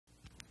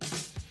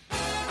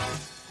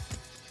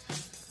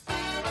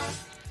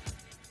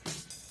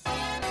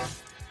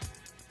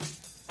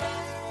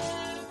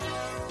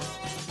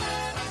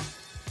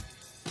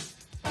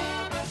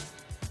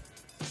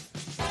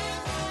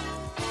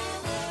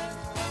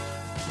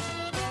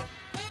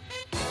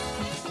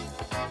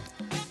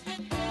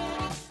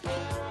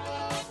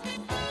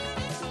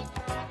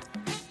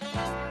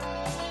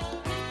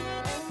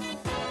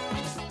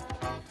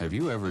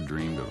Have you ever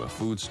dreamed of a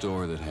food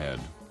store that had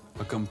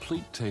a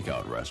complete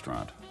takeout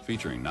restaurant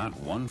featuring not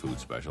one food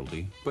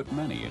specialty, but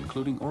many,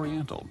 including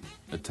Oriental,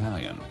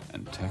 Italian,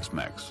 and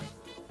Tex-Mex?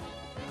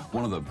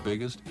 One of the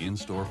biggest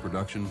in-store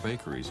production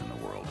bakeries in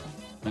the world,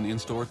 an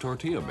in-store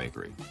tortilla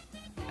bakery,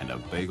 and a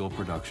bagel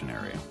production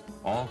area,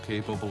 all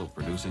capable of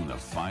producing the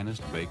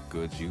finest baked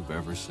goods you've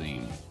ever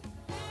seen.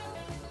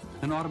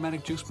 An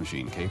automatic juice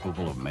machine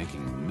capable of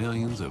making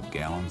millions of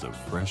gallons of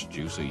fresh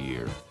juice a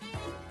year.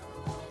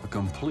 A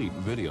complete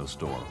video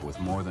store with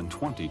more than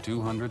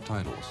 2,200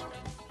 titles.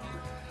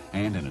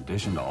 And in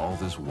addition to all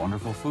this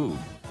wonderful food,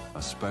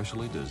 a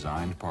specially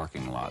designed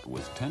parking lot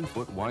with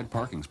 10-foot wide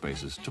parking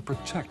spaces to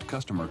protect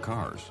customer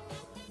cars.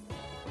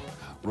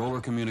 Roller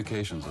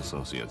Communications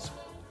Associates,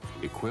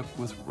 equipped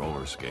with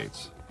roller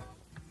skates.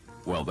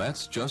 Well,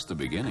 that's just the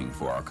beginning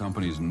for our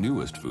company's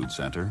newest food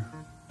center,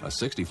 a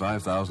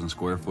 65,000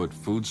 square foot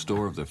food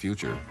store of the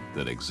future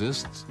that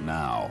exists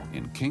now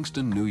in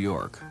Kingston, New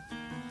York.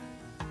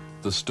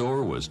 The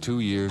store was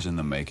 2 years in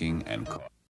the making and